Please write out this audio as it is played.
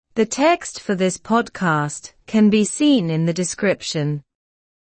The text for this podcast can be seen in the description.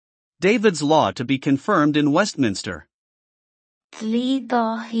 David's Law to be confirmed in Westminster. Dlí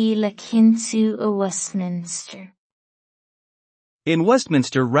Dáithí le Cinntiú a Westminster. In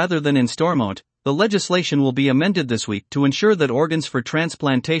Westminster rather than in Stormont, the legislation will be amended this week to ensure that organs for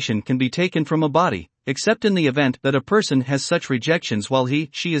transplantation can be taken from a body, except in the event that a person has such rejections while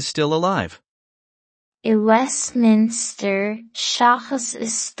she is still alive. I Westminster, seachas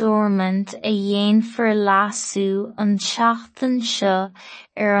is Stormont a dhéanfar lasú an teachtain seo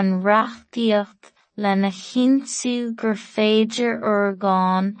an reachtaíocht le na cinntiú gur féidir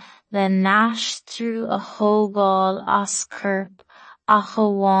orgán le naistriú a thógáil as corp ach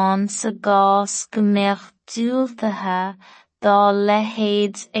amháin sa gás go mbeadh dúiltithe dá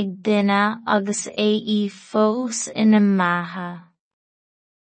leithéid ag duine agus é fós ina maithe.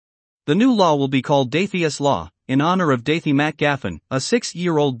 The new law will be called Dathia's Law, in honor of Daithí Mac Gaffin, a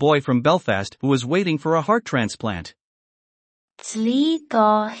 6-year-old boy from Belfast who was waiting for a heart transplant. Dlí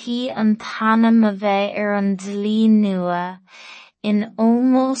Dáithí an tanam a bheith an dlí nua, in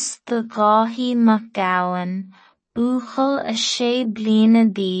ómós de Dáithí Mac Gaffin, buachal a 6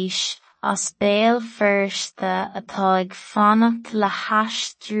 bliana d'aois as béal firsta atá ag fanacht le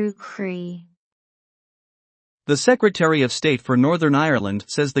haistriú croí. The Secretary of State for Northern Ireland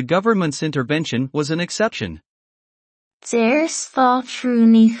says the government's intervention was an exception. Deir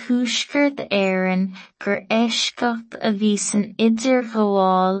stáitríní thuaisceart éireann gur éisceacht a bhí san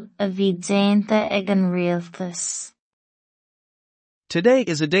idirghabháil a bhí déanta ag an rialtas. Today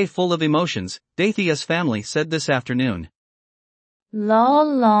is a day full of emotions, Dathia's family said this afternoon. Lá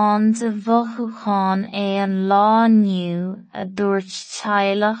lán de bhuthúcháin an lá nniu a dúirt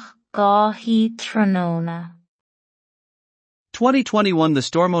teaghlach Dáithí Tráthnóna. 2021 The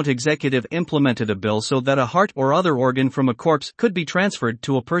Stormont executive implemented a bill so that a heart or other organ from a corpse could be transferred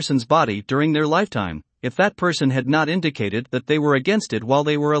to a person's body during their lifetime, if that person had not indicated that they were against it while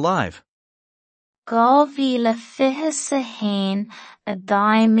they were alive. 2021 a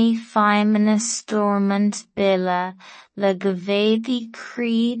daimí feidhmeanna Stormont bille le go bhféadfaí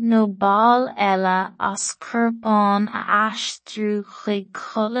croí nó ball eile as cuirpeáin a aistriú chuig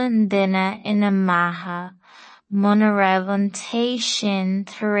culann duine ina maithe. Muna raibh an taobh sin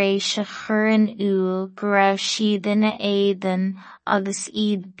tar éis a chur in úl go raibh siad ina éideann agus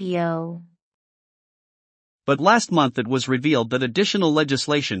iad beo. But last month it was revealed that additional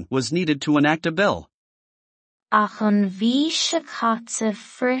legislation was needed to enact a bill. Ach an bhí se caite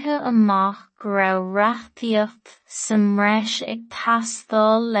frithithe amach go raibh reachtaíocht sa mreis ag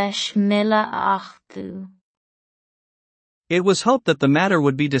teastáil leis mille achtú. It was hoped that the matter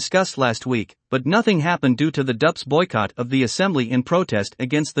would be discussed last week, but nothing happened due to the DUP's boycott of the Assembly in protest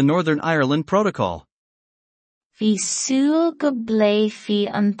against the Northern Ireland Protocol. Bhí súil go bléifí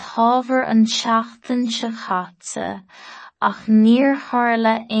an tábhar an seachtain se chaite, ach níor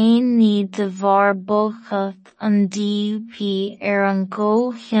tharla aon ní de bharr boicot an DUP an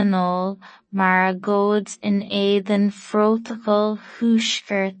ggócheanol mar a gcóid in éideann phrótacal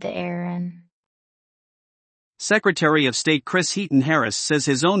thuaisceart éireann. Secretary of State Chris Heaton Harris says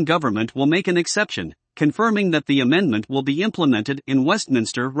his own government will make an exception, confirming that the amendment will be implemented in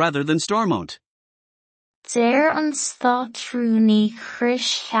Westminster rather than Stormont. Deir an stáitríní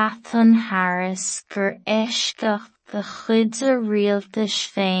Chris Heaton Harris gur éisceacht de chuid a rialtas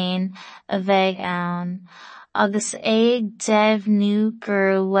féin a bheith ann, agus ag deimhnú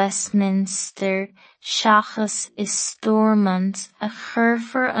gur Westminster seachas is Stormont a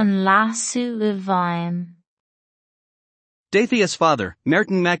churfar an lasú I bhaim. Dathia's father,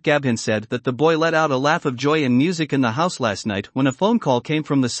 Merton Mac Gaffin, said that the boy let out a laugh of joy and music in the house last night when a phone call came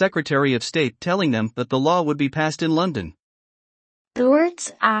from the Secretary of State telling them that the law would be passed in London.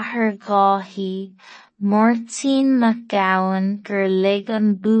 Dúirt Athair Gáithí, Martin McGowan gur lig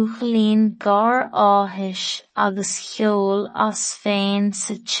an buachlín gar áthais agus cheol as féin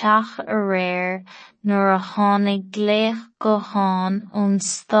sa teach a réir nuair a tháinig gléach go háin ón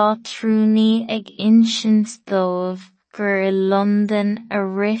stáitríní ag insint dóibh gur I London a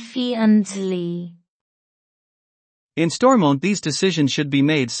riffí an dlí. In Stormont these decisions should be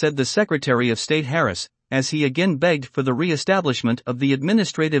made, said the Secretary of State Harris, as he again begged for the re-establishment of the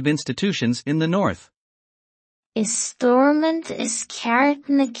administrative institutions in the north. Is Stormont is ceart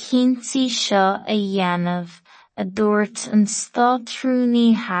na cinntií seo a dhéanamh, a dúirt an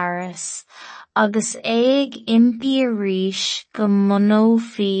stáitríní Harris, agus ag impi arís go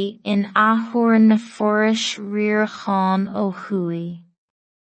monófaí in athhuair na Forais Riorchán ó Thuaidh.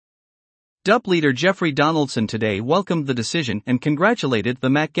 DUP leader Jeffrey Donaldson today welcomed the decision and congratulated the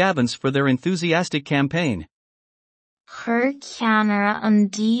McGavins for their enthusiastic campaign. Chuir ceannaire an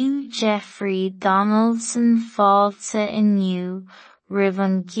diú Jeffrey Donaldson fáilte inniu, roimh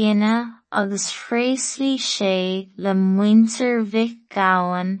an gcinneadh agus phréaslí sé le muintir Vic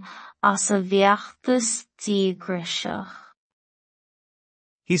Gowan as a bheartas díoghraiseach.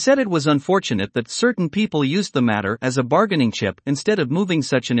 He said it was unfortunate that certain people used the matter as a bargaining chip instead of moving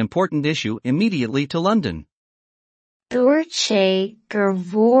such an important issue immediately to London. Dúirt sé gur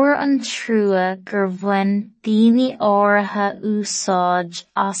mhór an trua gur bhain daoine áirithe úsáid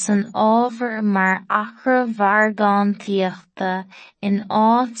as an ábhar mar acra bhargántaíochta in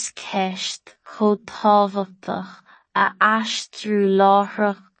áit ceist chomh tábhachtach a aistriú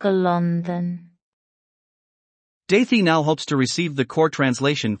láithreach go London. Dathy now hopes to receive the core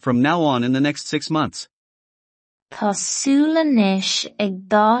translation from now on in the next 6 months. Tá súile anois ag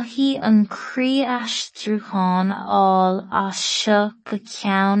dtaithí an croí aistriúcháin áil as seo go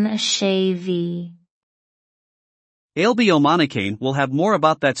ceann a sé bhí. Ailbe O'Monaghan will have more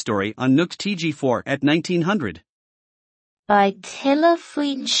about that story on Nook TG4 at 1900. Ba tuilleadh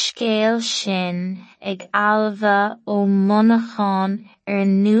faoin scéal sin ag Ailbhe Ó Monaghan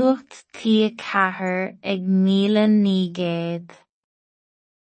nuacht 14 ag 1900.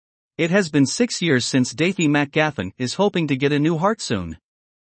 It has been 6 years since Dathy McGaffin is hoping to get a new heart soon.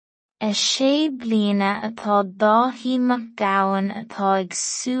 Is sé bliana atá Dathy McGowan atá ag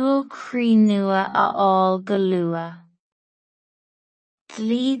súil croí nua a fháil go luath.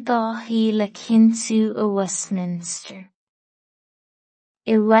 Dlí Dathy le cinntiú i Westminster.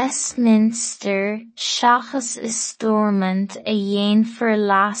 I Westminster, seachas is Stormont a dhéanfar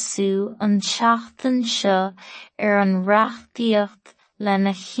lasú an seachtain seo an reachtaíocht le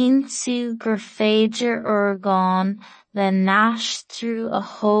na cinntiú gur féidir orgán le naistriú a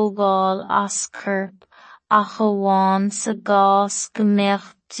thógáil as corp ach amháin sa gás go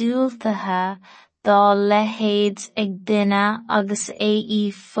mbeadh dúiltithe dá leithéid ag duine agus é í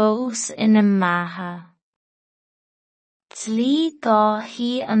fós ina maithe. Dlí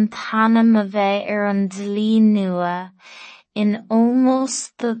Dathy an tanam a bheith an dlí nua, in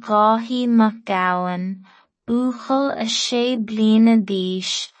ómós de Dathy McGowan, buachal a sé bliana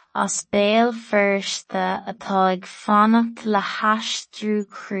d'aois as béal firsta atá ag fanacht le haistriú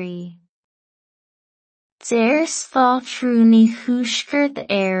croí. Deir stáitríní thuaisceart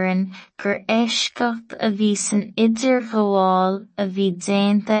éireann gur éisceacht a bhí san idirghabháil a bhí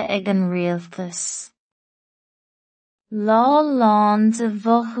déanta ag an rialtas. Lá lán de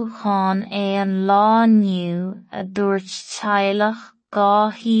bhothúcháin é an lá inniu a dúirt teaghlach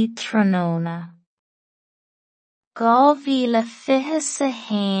Gáthí Tráthnóna.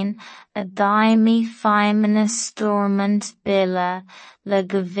 2021 a daimí feidhmeanna Stormont bille le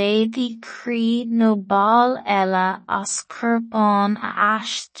go bhféadfaí croí nó ball eile as cuirpeáin a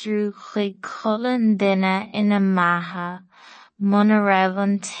aistriú chuig chulann duine ina maithe, muna raibh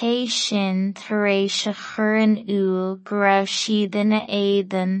an taobh sin tar éis a chur in iúl go raibh siad ina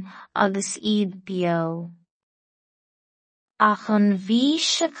éideann agus iad beo. Ach an bhí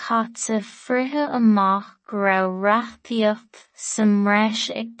se caite frithhe amach go raibh reachtaíocht sa mreis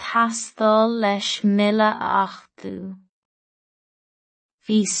ag teastáil leis mille achtú.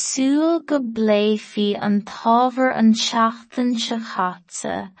 Bhí súil go bléifí an tábhar an seachtain se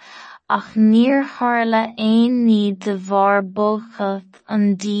caite, ach níor tharla aon ní de bharr bóchat an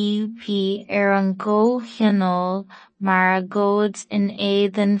DUP an ggócheanol mar a gcóid in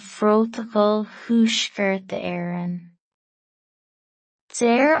éideann phrótacal thuaisceart éireann.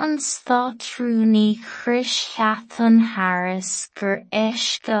 Deir an stáitríní Chris Cheathan Harris gur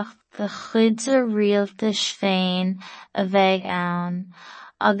éisceacht de chuid a rialtas féin a bheith ann,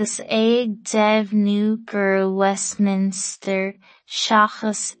 agus é ag deimhnú gur Westminster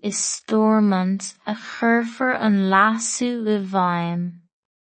seachas is Stormont a churfar an lasú I bhaim.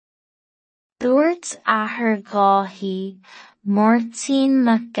 Dúirt athair Gáthí, Máirtín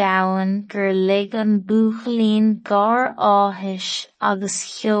McGowan gur lig an buachlainn gar áthais agus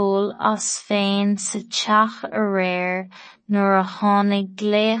cheol as féin sa teach a réir nuair a tháinig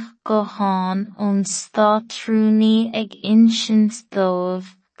gléach go háin ón stáitríní ag insint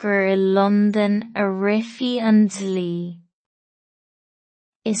dóibh gur I London a rifí an dlí.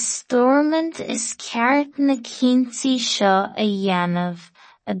 Is Stormont is ceart na cinntií seo a dhéanamh,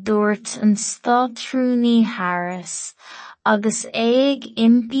 a dúirt an stáitríní Harris, agus é ag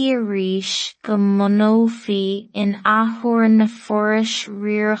iompaí arís go mbunófaí in athúir na Fórais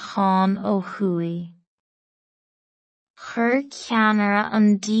Riorchán Ó Thuaidh. Chuir ceannaire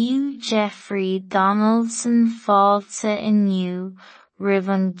an diú Jeffrey Donaldson fáilte inniu,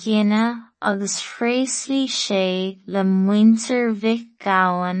 roimh an gcinneadh agus phréaslí sé le muintir Vic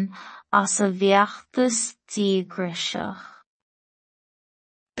Gowan as a bheartas díogriseach.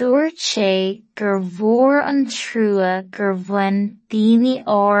 Dúirt sé gur mhór an trua gur bhain daoine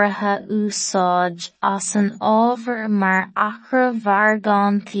áirithe úsáid as an ábhar mar acra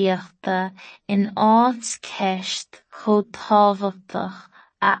bhargántaíochta in áit ceist chomh tábhachtach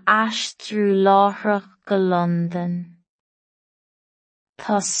a aistriú láithreach go Londain.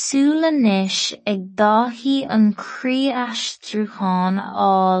 Tá súil anois ag dtaithí an croí aistriúcháin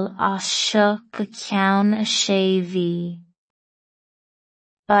áil as seo go ceann a sé bhí.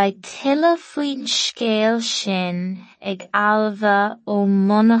 Ba tuilleadh faoin scéal sin ag alba ó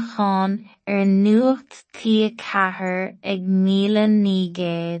monachán nuacht 14 ag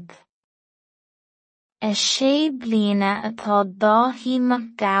 1900. Is 6 bliana atá Dáithí Mac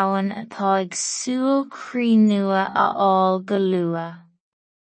Gowan atá ag súil croí nua a fháil go luath.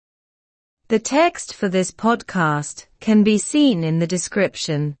 The text for this podcast can be seen in the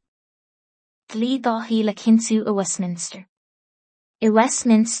description. Dlí Dáithí le cinntiú i Westminster. I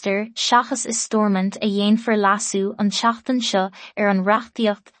Westminster, seachas is Stormont a dhéanfar lasú an seachtain seo an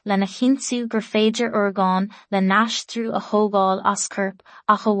reachtaíocht le na cinntiú gur féidir orgáin le naistriú a thógáil as curp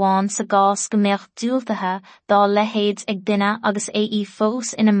a amháin sa gás go mbeadh dúiltathe dá leithéid ag duine agus é í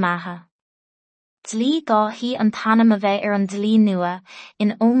fós ina maithe. Dlí Dáithí an tanam a bheith an dlí nua,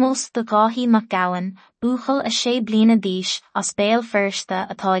 in ómós do Dáithí Mac Gowan, buachal a 6 bliana d'aois as béal firsta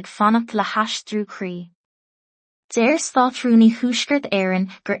atá ag fannacht le haistriú croí. Déir stáitríní thuaisceart éireann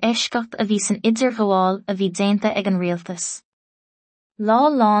gur éisceacht a bhí san idirgháil a bhí déanta ag an rialtas. Lá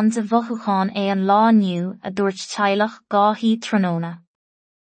lán de bhuthúcháin é an lá nniu a dúirt teaghlach Gáithí Tráthnóna.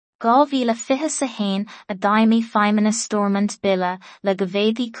 2021 a daimí feidhmeanna Stormont bille le go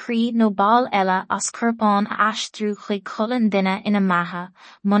bhféadaí croí nó ball eile as cuirpáin a aistriú chuig chulann duine ina maithe,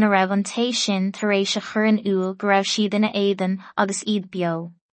 muna raibh an taobh sin tar éis a chur an úl go raibh siad ina éideann agus iad beo.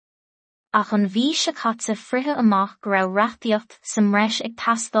 Ach an bhí se caite frithithe amach go raibh reachtaíocht sa mreis ag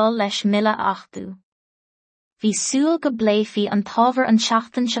teastáil leis mille achtú. Bhí súil go bléifí an tábhar an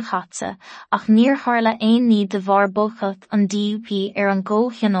seachtain se caite, ach níor tharla aon ní de bharr bóchat an DUP an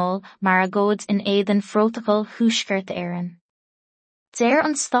ggócheanol mar a gcóid in éideann phrótacal thuaisceart éireann. Déir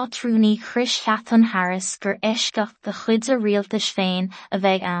an stáitríní Chris Cheathan Harris gur éisceacht de chuid a rialtas féin a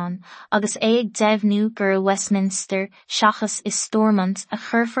bheith ann, agus é ag deimhnú gur Westminster seachas is Stormont a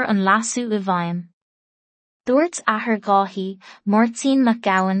churfar an lasú I bhaim. Dúirt athair Gáithí, Máirtín Mac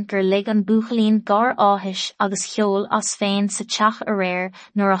Gowan gur lig an buachalín gar áthais agus cheol as féin sa teach a réir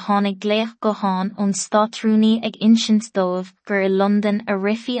nuair a tháinig gléach go háin ón stáitríní ag insint dóibh gur I Londain a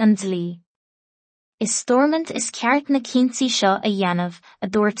rifí an dlí. Is Stormont is ceart na cinntií seo a dhéanamh a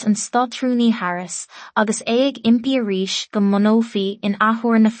dúirt an stáitríní Harris, agus é ag impi arís go monófaí in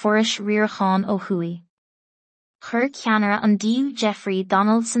athúir na forais riarcháin ó thuaidh. Chur ceannaire an Diú Jeffrey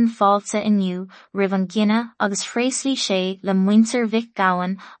Donaldson fáilte inniu roimh an gcinne agus phréaslí sé le muintir Vic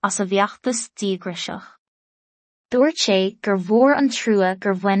Gowan as a bheachtas díogriseach. Dúirt sé gur mhór an trua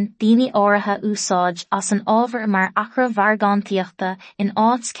gur bhain daoine áirithe úsáid as an ábhar mar acra bhargántaíochta in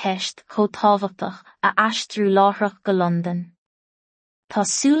áit ceist chomh tábhachtach a aistriú láithreach go Londain. Tá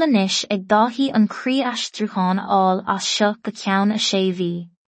súil anois ag dtaithí an croí aistriúcháin áil as seo go ceann a sé bhí.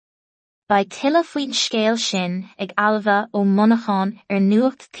 Ba tuilleadh faoin scéal sin ag alba ó monachán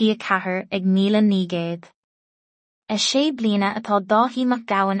nuacht 14 ag 1900. Is 6 bliana atá Dáithí Mac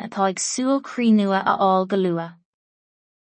Gowan atá ag súil croí nua a fháil go luath.